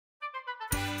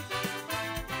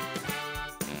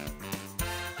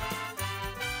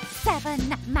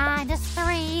7 minus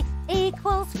 3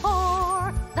 equals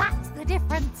 4. That's the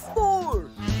difference. 4.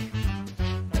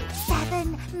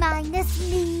 7 minus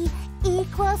me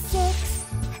equals 6.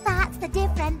 That's the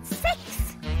difference.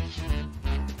 6.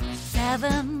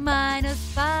 7 minus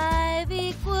 5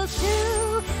 equals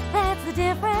 2. That's the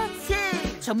difference. 2.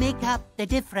 So make up the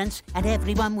difference, and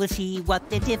everyone will see what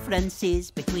the difference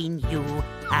is between you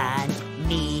and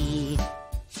me.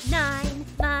 9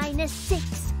 minus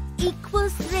 6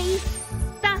 equals 3.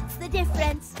 That's the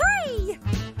difference. 3.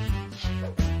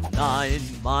 9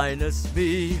 minus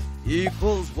me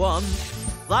equals 1.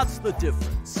 That's the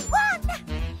difference. 1.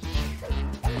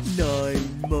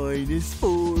 9 minus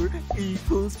 4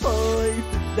 equals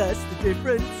 5. That's the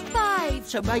difference. 5.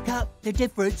 So make up the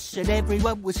difference, and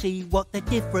everyone will see what the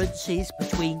difference is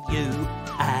between you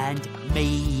and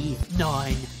me.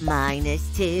 9 minus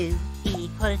 2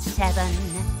 equals 7.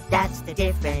 That's the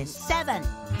difference. 7.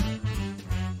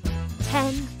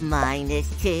 10 minus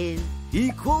 2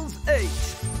 Equals 8.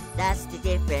 That's the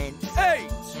difference. 8.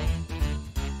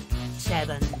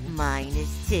 7 minus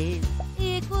 2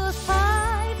 Equals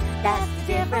 5. That's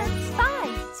the difference.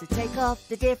 5. So take off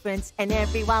the difference, and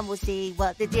everyone will see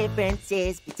what the difference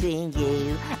is between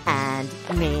you and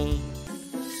me.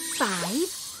 5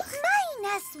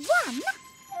 minus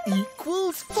 1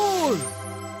 Equals 4.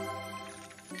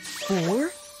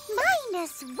 4.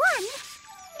 minus 1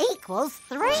 equals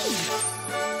 3.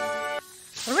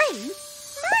 3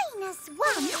 minus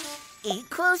 1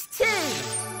 Equals 2.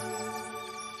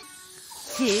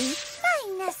 2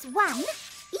 minus 1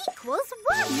 equals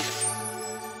 1.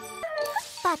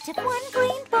 But if one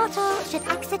green bottle should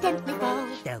accidentally fall,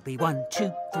 There'll be 1,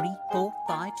 2, 3, 4,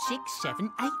 5, 6,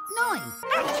 7, 8, 9.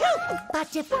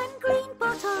 but if one green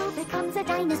bottle becomes a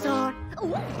dinosaur,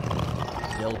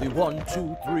 There'll be 1,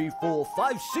 2, 3, 4,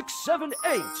 5, 6, 7,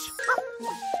 8.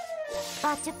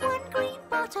 but if one green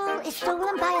bottle is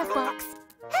stolen by a fox,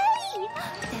 hey,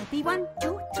 There'll be 1,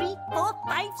 2, 3, 4,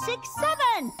 5, 6,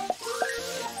 7.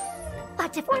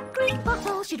 but if one green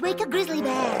bottle should wake a grizzly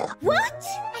bear, what?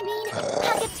 I mean,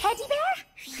 hug a teddy bear?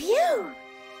 Phew!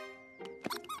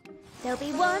 There'll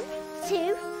be 1,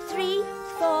 2, 3,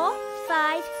 4,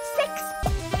 5, 6.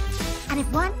 And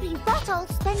if one green bottle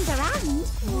spins around,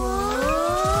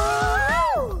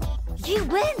 whoa! You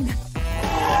win!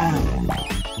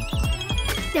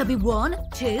 There'll be 1,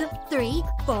 2, 3,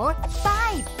 4,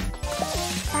 5.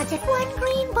 But if one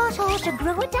green bottle should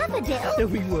grow a daffodil,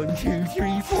 There'll be 1, 2,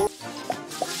 3, 4.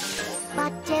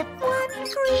 but if one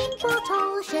green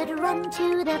bottle should run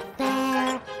to the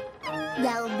fair,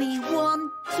 there'll be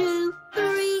 1, 2,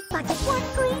 3. But if one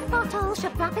green bottle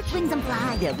should flap its wings and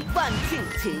fly, There'll be 1,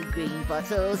 2, 2 green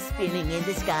bottles spinning in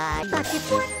the sky. but if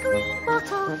one green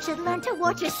bottle should learn to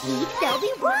water ski, there'll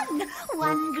be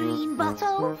one green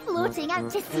bottle floating out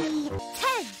to sea.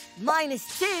 10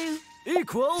 Minus 2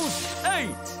 Equals 8.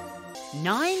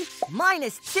 9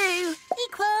 minus 2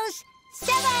 equals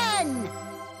 7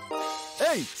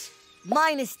 8.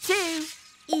 minus 2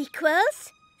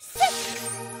 equals 6.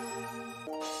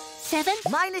 7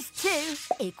 minus 2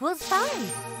 equals 5.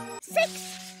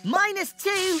 6 minus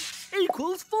 2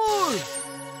 Equals 4.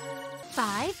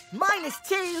 5 minus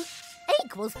 2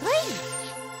 equals 3.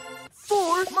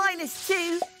 4 minus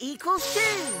 2 equals 2.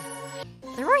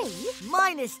 3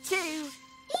 Minus 2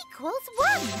 equals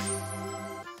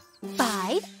 1.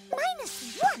 5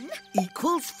 minus 1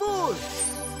 Equals 4.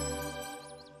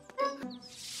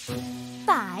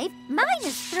 5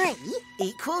 minus 3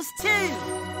 equals 2.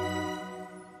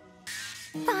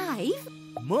 5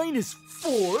 Minus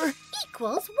 4.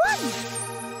 equals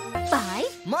 1. 5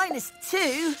 Minus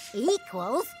 2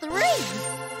 equals 3.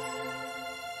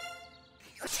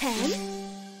 10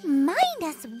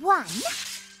 minus 1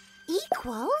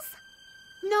 equals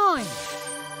 9.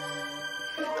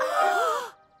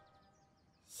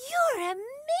 You're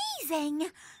amazing!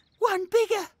 1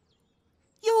 bigger.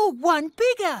 You're 1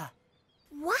 bigger.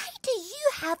 Why do you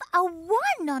have a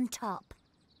 1 on top?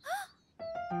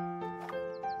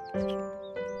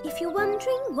 If you're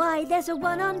wondering why there's a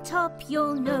 1 on top,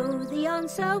 you'll know the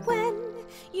answer when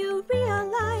you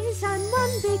realize I'm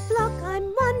 1 big block, I'm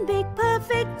 1 big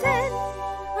perfect 10.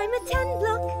 I'm a 10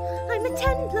 block, I'm a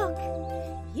 10 block.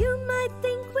 You might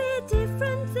think we're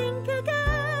different, think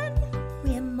again.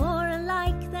 We're more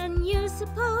alike than you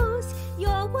suppose.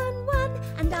 You're 1, 1,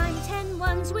 and I'm 10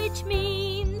 ones, which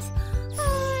means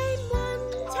I'm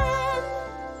 110.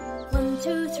 1,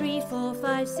 2, 3, 4,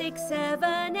 5, 6,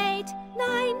 7, 8,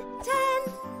 9,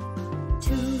 10.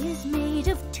 2 is made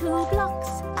of 2 blocks.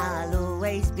 I'll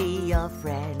always be your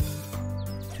friend.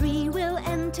 3 will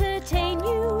entertain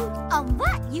you. On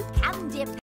that you can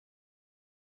depend.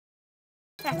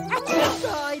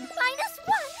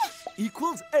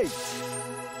 equals 8.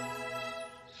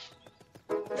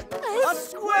 A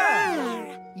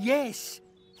square! Yes.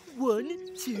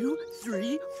 1, 2,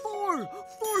 3, 4.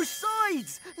 4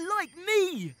 sides, like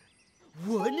me.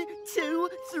 1, 2,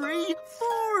 3,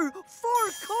 4. 4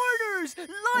 corners,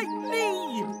 like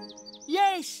me.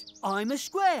 Yes, I'm a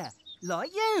square,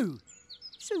 like you.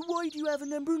 So why do you have a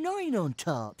number 9 on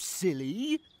top,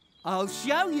 silly? I'll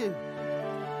show you.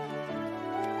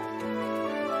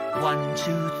 1,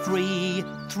 2, 3.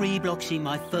 3 blocks in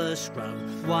my first row.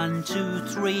 1, 2,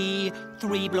 3.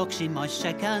 3 blocks in my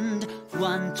second.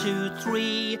 1, 2,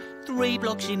 3. 3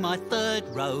 blocks in my third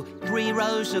row. 3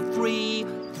 rows of 3.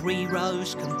 3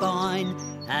 rows combine.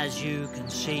 As you can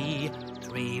see,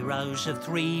 3 rows of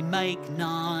 3 make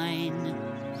 9.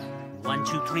 1,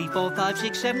 2, 3, 4, 5,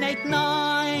 6, 7, 8,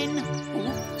 9.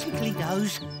 Oh, tickly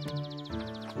nose.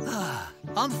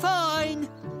 I'm fine.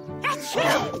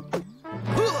 Achoo!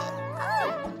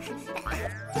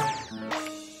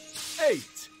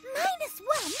 8. Minus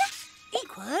 1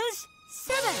 Equals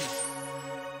 7.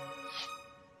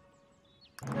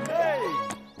 Hey!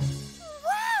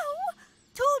 Wow!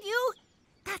 Told you,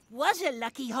 that was a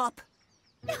lucky hop.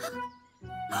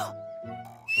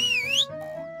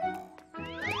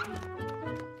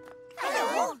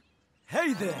 Hello.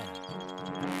 Hey there!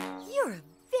 You're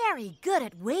very good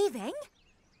at waving.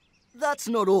 That's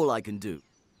not all I can do.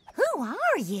 Who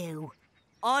are you?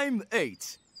 I'm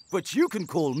 8, but you can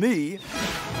call me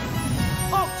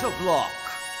Octoblock.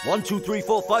 1, 2, 3,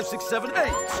 4, 5, 6, 7,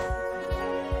 8.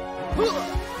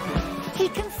 He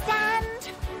can stand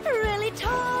really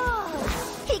tall.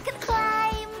 He can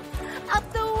climb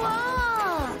up the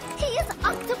wall. He is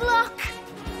Octoblock.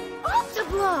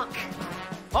 Octoblock.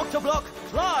 Octoblock,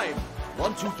 climb!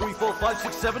 1, 2, 3, 4, 5,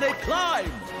 6, 7, 8,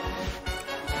 climb!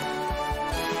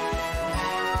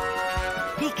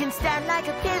 He can stand like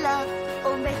a pillar,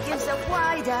 or make himself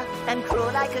wider, and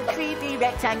crawl like a creepy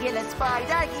rectangular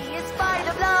spider. He is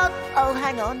Spider-Block. Oh,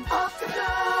 hang on.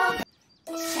 Octoblock.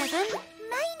 7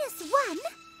 minus 1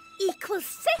 equals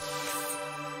 6.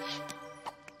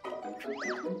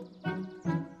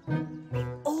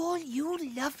 All you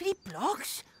lovely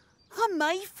blocks are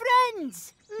my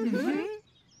friends.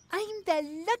 I'm the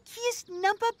luckiest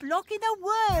number block in the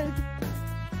world.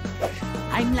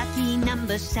 I'm lucky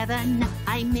number 7.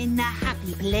 I'm in a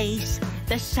happy place.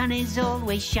 The sun is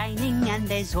always shining and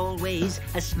there's always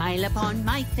a smile upon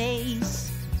my face.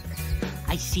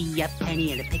 I see a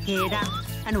penny and I pick it up,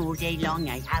 and all day long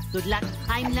I have good luck.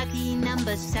 I'm lucky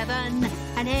number 7,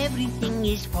 and everything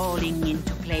is falling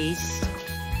into place.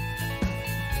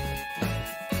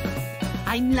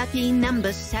 I'm lucky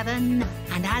number 7,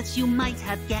 and as you might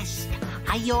have guessed,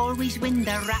 I always win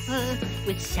the raffle.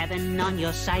 With 7 on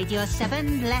your side, you're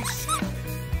 7 blessed.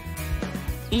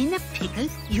 In a pickle,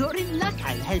 you're in luck.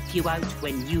 I'll help you out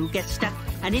when you get stuck.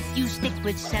 And if you stick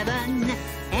with 7,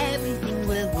 everything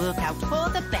will work out for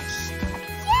the best.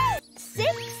 Yay! 6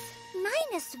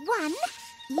 minus 1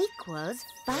 equals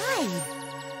 5.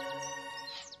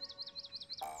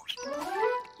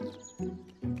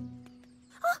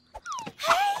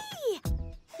 Hey!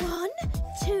 1,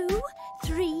 2,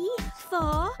 3,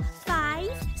 4, 5,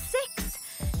 6.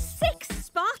 6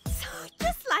 spots,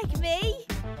 just like me.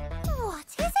 What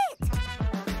is it?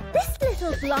 This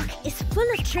little block is full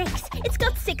of tricks. It's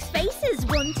got 6 faces,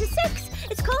 1 to 6.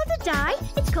 It's called a die,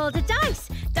 it's called a dice.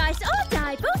 Dice or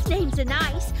die, both names are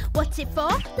nice. What's it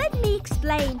for? Let me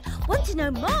explain. Want to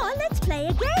know more? Let's play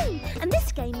a game. And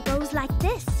this game goes like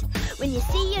this. When you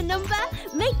see a number,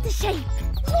 make the shape.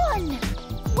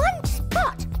 1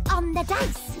 spot on the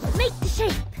dice. Make the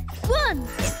shape. 1.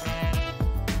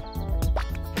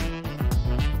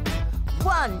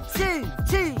 1, 2,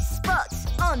 2 spots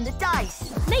on the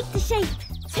dice. Make the shape.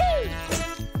 2.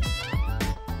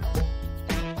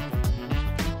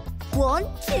 1,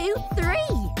 2, 3.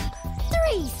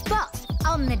 3 spots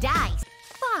on the dice.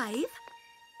 5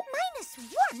 minus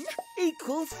 1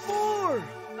 Equals 4.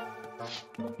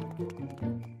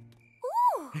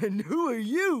 Ooh. And who are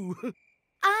you?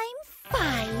 I'm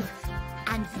 5,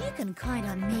 and you can count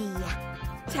on me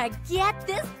to get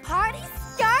this party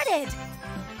started.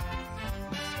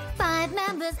 5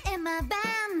 members in my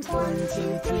band. 1,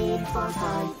 2, 3, 4,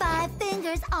 5. 5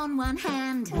 fingers on one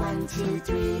hand. 1, 2,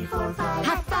 3, 4, 5.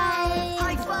 High five!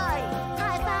 High five!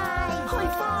 High five! High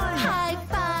five! High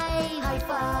five! High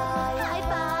five! High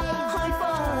five! High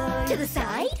five! To the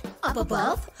side, up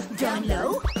above, down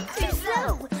low, too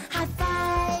slow. High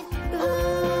five!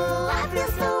 Ooh, I feel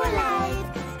so alive.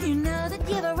 You know that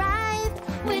you've arrived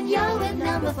when you're with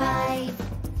number 5.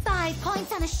 5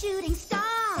 points on a shooting star.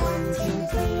 1, 2,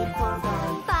 3, 4,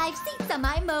 5. 5 seats on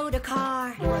my motor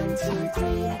car. 1, 2,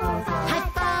 3, 4, 5.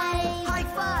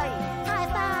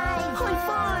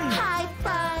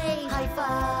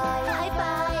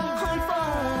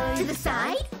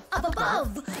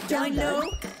 above. Dino,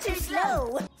 too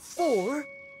slow. 4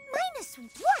 Minus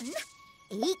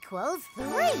 1 equals 3.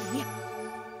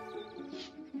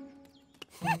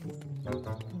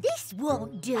 This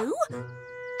won't do.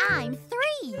 I'm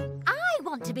 3. I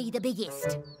want to be the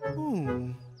biggest.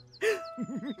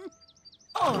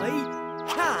 I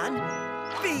can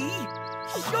be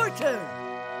shorter.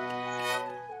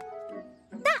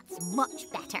 That's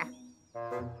much better.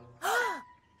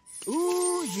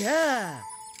 Ooh, yeah.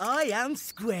 I am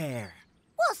square.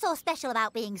 What's so special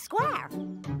about being square?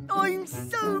 I'm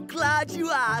so glad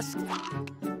you asked.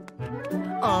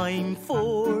 I'm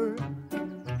 4.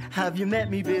 Have you met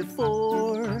me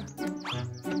before?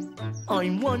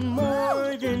 I'm 1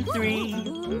 more than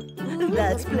 3.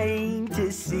 That's plain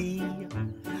to see.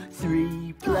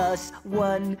 3 plus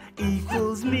 1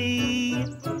 equals me.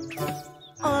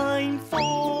 I'm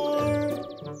 4.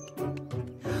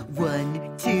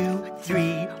 1, 2,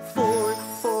 3, 4.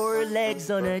 4 legs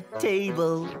on a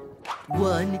table.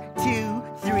 1, 2,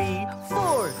 3,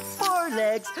 4. 4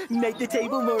 legs make the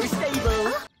table more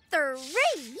stable. 3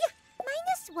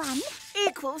 minus 1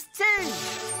 Equals 2.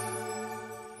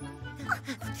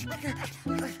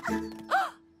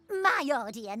 My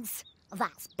audience.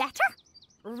 That's better.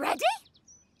 Ready?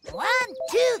 1,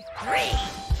 2, 3.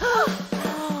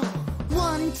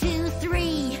 1, 2,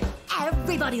 3.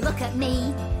 Everybody look at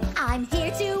me. I'm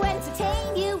here to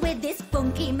entertain you with this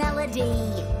funky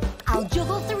melody. I'll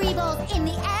juggle 3 balls in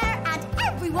the air and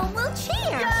everyone will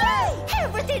cheer. Yay!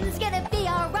 Everything's gonna be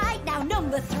alright now.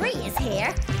 Number 3 is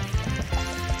here.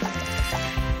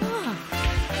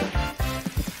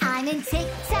 I'm in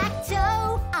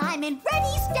tic-tac-toe. I'm in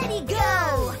ready, steady,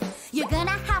 go. You're gonna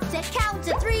have to count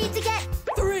to 3 to get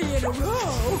 3 in a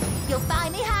row. You'll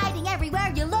find me hiding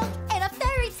everywhere you look, in a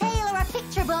fairy tale or a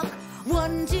picture book.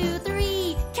 1, 2,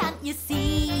 3, can't you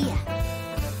see?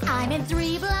 I'm in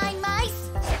 3 blind mice.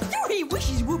 3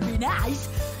 wishes would be nice.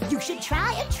 You should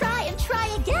try and try and try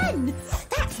again.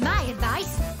 That's my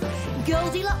advice.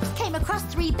 Goldilocks came across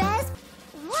 3 bears.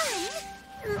 1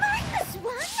 minus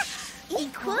 1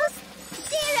 equals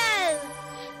 0.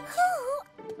 Who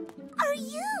are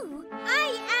you?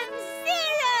 I am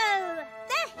 0,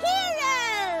 the hero.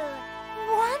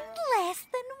 1 less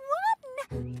than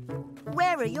 1.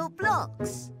 Where are your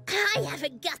blocks? I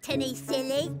haven't got any,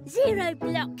 silly. 0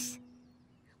 blocks.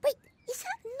 Wait, is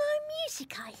that no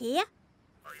music I hear?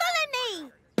 Follow me!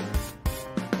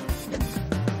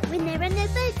 When there are no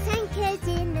boats anchored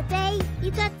in the bay,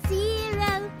 you got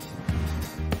 0.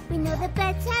 When all the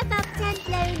birds have upped and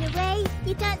flown away,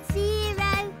 you got 0.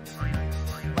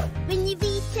 When you've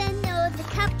eaten all the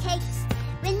cupcakes,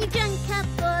 when you've drunk up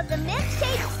all the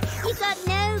milkshakes, you got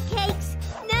no cakes,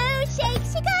 no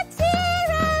shakes, you got 0.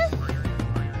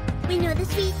 When all the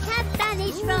sweets have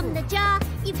vanished from the jar,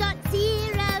 you've got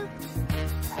 0.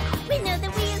 When all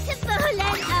the wheels have fallen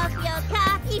off your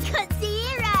car, you got 0.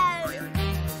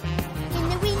 When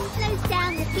the wind blows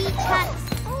down the beach huts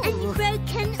and you've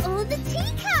broken all the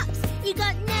teacups, you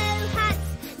got no